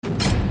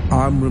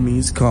I'm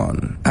Ramiz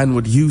Khan, and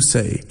what you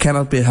say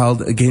cannot be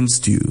held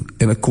against you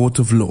in a court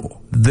of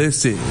law.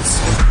 This is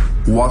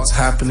What's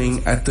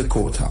Happening at the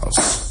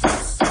Courthouse.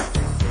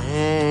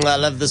 I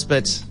love this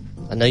bit.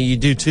 I know you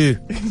do too.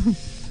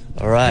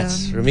 All right,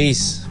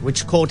 Ramiz,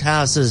 which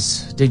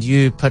courthouses did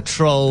you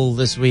patrol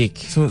this week?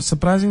 So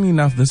surprisingly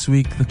enough, this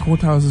week the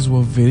courthouses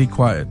were very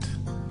quiet.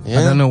 Yeah?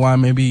 I don't know why.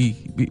 Maybe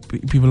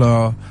people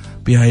are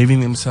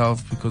behaving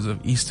themselves because of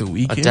Easter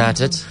weekend. I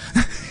doubt it.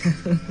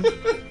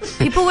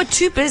 People were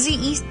too busy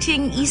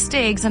eating Easter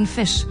eggs and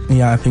fish.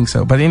 Yeah, I think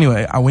so. But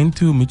anyway, I went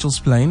to Mitchell's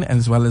Plain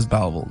as well as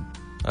Bellville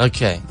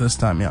Okay, this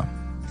time, yeah.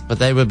 but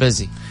they were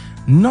busy.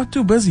 Not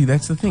too busy,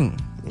 that's the thing.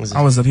 Was it?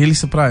 I was really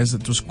surprised.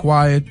 It was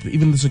quiet.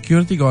 Even the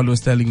security guard was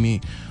telling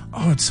me,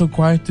 oh, it's so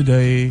quiet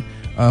today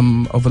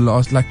over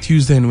last, like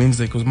Tuesday and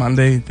Wednesday, because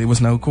Monday there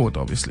was no court,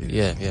 obviously.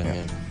 Yeah.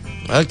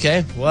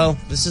 Okay, well,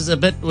 this is a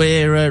bit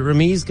where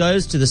Ramiz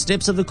goes to the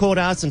steps of the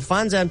courthouse and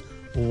finds out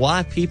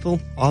why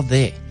people are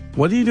there.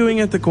 What are you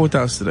doing at the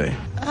courthouse today?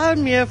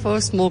 I'm here for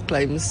small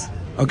claims.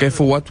 Okay,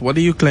 for what? What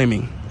are you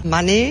claiming?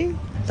 Money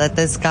that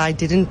this guy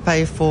didn't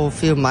pay for a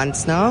few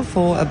months now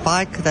for a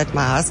bike that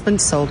my husband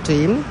sold to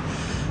him.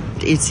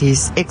 It's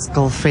his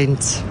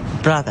ex-girlfriend's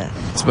brother.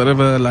 It's a bit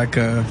of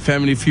a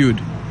family feud.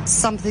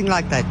 Something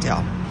like that,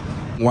 yeah.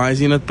 Why is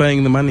he not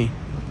paying the money?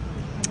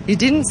 He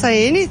didn't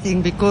say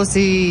anything because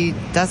he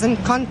doesn't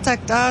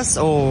contact us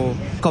or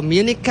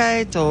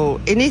communicate or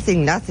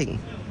anything, nothing.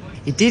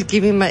 He did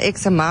give him an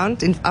X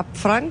amount up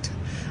front,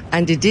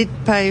 and he did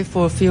pay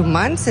for a few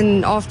months,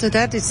 and after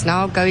that it's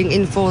now going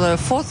in for the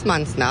 4th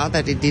month now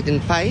that he didn't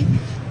pay.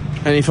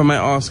 And if I may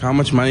ask, how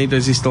much money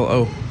does he still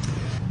owe?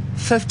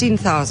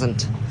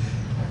 15,000.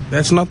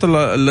 That's not a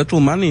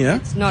little money, eh?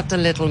 It's not a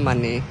little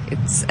money.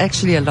 It's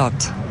actually a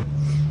lot.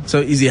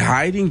 So is he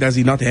hiding? Does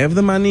he not have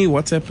the money?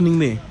 What's happening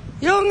there?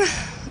 Young,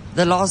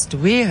 the last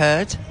we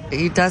heard,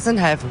 he doesn't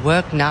have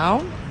work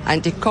now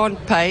and he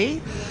can't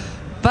pay,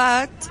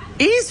 but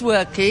he's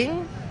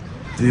working.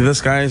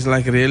 This guy is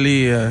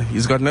really,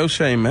 he's got no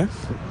shame, eh?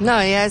 No,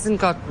 he hasn't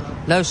got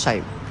no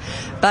shame.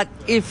 But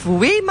if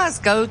we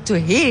must go to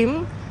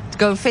him to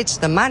go fetch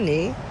the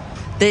money,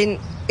 then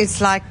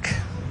it's like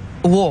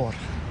war.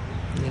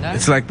 You know?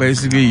 It's like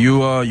basically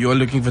you're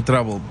looking for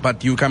trouble,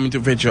 but you coming to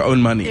fetch your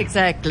own money.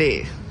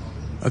 Exactly.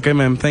 Okay,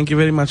 ma'am. Thank you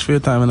very much for your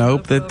time, and I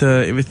hope that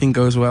everything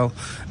goes well.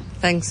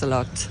 Thanks a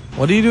lot.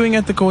 What are you doing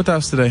at the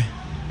courthouse today?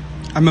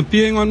 I'm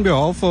appearing on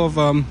behalf of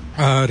a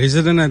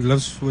resident that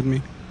lives with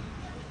me.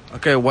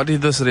 Okay, what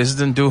did this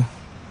resident do?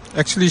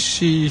 Actually,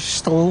 she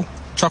stole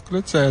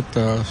chocolates at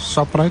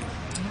ShopRite.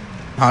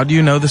 How do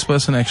you know this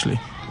person actually?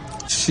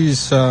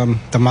 She's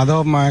the mother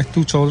of my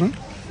 2 children,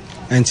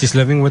 and she's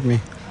living with me.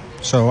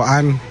 So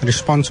I'm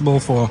responsible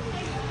for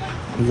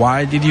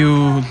Why did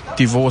you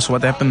divorce?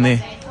 What happened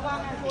there?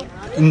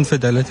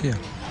 infidelity.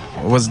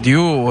 Was it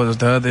you or was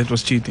it her that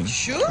was cheating?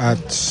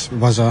 It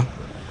was her.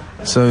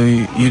 So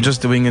you're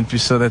just doing it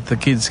so that the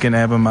kids can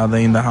have a mother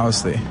in the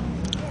house there.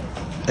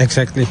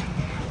 Exactly.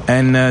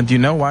 And do you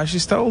know why she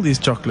stole these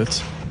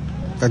chocolates?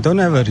 I don't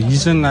have a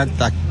reason. I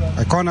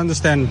can't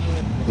understand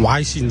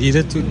why she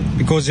needed to,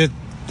 because it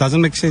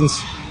doesn't make sense.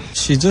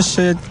 She just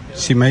said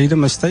she made a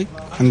mistake,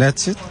 and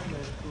that's it.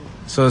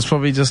 So it's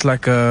probably just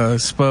like a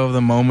spur of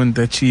the moment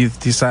that she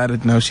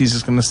decided, no, she's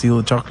just going to steal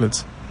the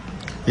chocolates.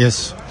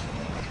 Yes.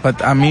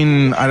 But I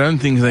mean, I don't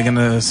think they're going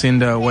to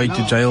send her away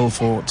to jail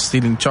for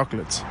stealing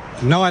chocolates.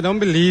 No, I don't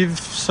believe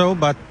so,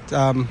 but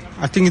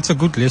I think it's a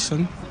good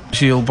lesson.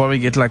 She'll probably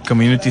get like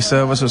community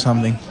service or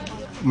something.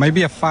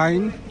 Maybe a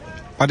fine,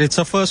 but it's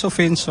a first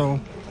offense, so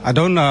I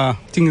don't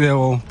think they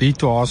will be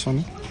too harsh on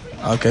it.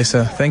 Okay,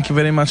 sir. Thank you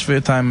very much for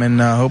your time,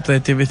 and I hope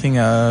that everything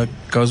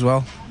goes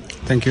well.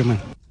 Thank you, man.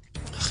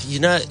 You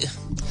know,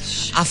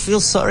 I feel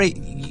sorry.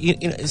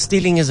 You know,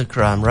 stealing is a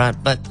crime, right?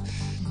 But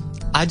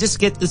I just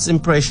get this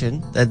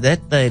impression that that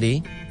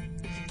lady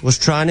was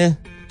trying to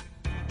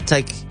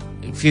take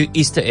a few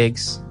Easter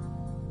eggs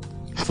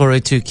for her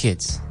 2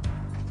 kids.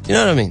 You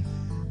know what I mean?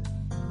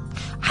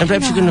 And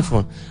perhaps you can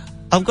afford.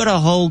 I've got a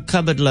whole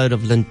cupboard load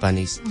of Lindt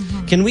bunnies.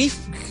 Mm-hmm.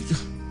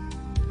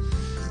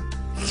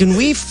 Can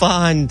we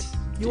find?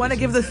 You want to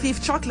give the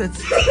thief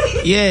chocolates?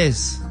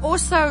 Yes.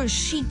 Also,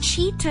 she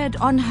cheated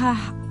on her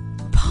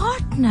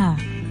partner.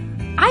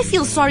 I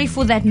feel sorry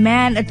for that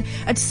man.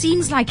 It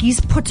seems like he's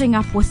putting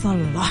up with a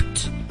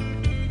lot.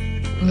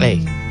 Hey,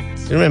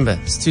 remember,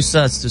 it's 2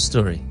 sides to a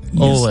story.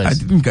 Always. I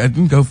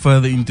didn't go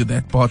further into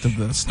that part of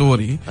the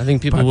story. I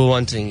think people were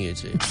wanting you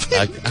to.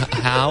 Like,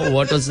 how?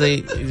 What was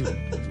the?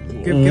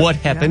 What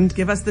happened? Yeah,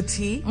 give us the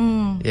tea.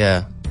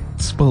 Yeah.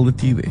 Spill the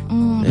tea there.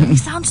 He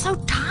sounds so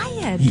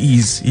tired.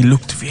 He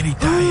looked very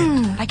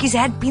tired. Like he's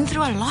been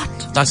through a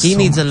lot. Like he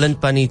needs a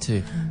Lindt bunny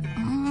too.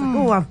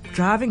 Oh, I'm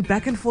driving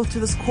back and forth to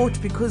this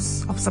court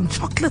because of some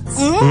chocolates.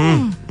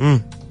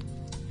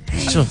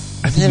 Sure.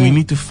 I think we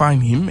need to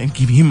find him and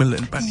give him a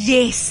Lindt bunny.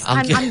 Yes,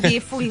 I'm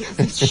there for you.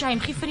 It's shame.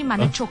 Give for the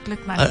man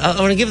chocolate, man. I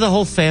want to give the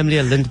whole family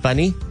a Lindt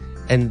bunny,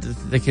 and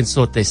they can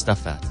sort their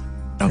stuff out.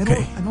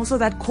 Okay. And also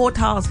that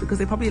courthouse, because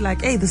they're probably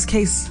like, hey, this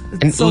case,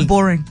 it's And so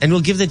boring. And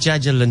we'll give the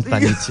judge a lint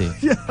bunny too.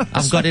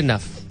 I've got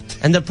enough.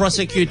 And the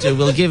prosecutor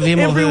will give him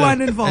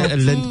Everyone or her involved. a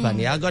lint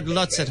bunny. I got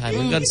lots at home.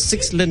 We've got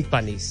 6 lint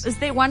bunnies. Is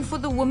there one for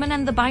the woman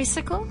and the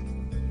bicycle?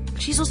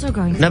 She's also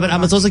going. No, but I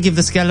must also give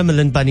the Scallum a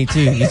lint bunny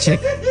too. You check.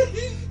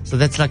 So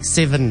that's like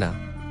 7 now.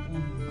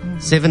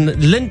 7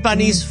 lint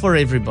bunnies for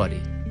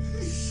everybody.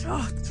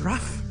 Oh, it's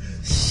rough.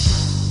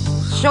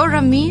 Sure,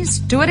 Ramiz.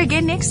 Do it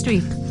again next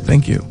week.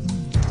 Thank you.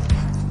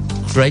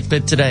 Great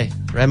bit today.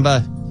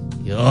 Rambo.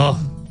 Yo.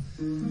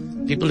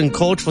 People in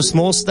court for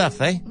small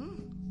stuff, eh?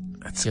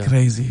 That's Yeah.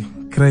 crazy.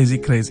 Crazy.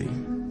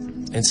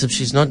 And so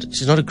she's not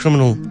a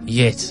criminal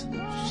yet.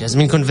 She hasn't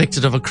been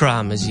convicted of a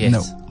crime as yet.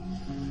 No.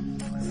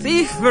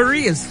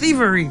 Thievery is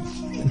thievery.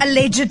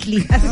 Allegedly.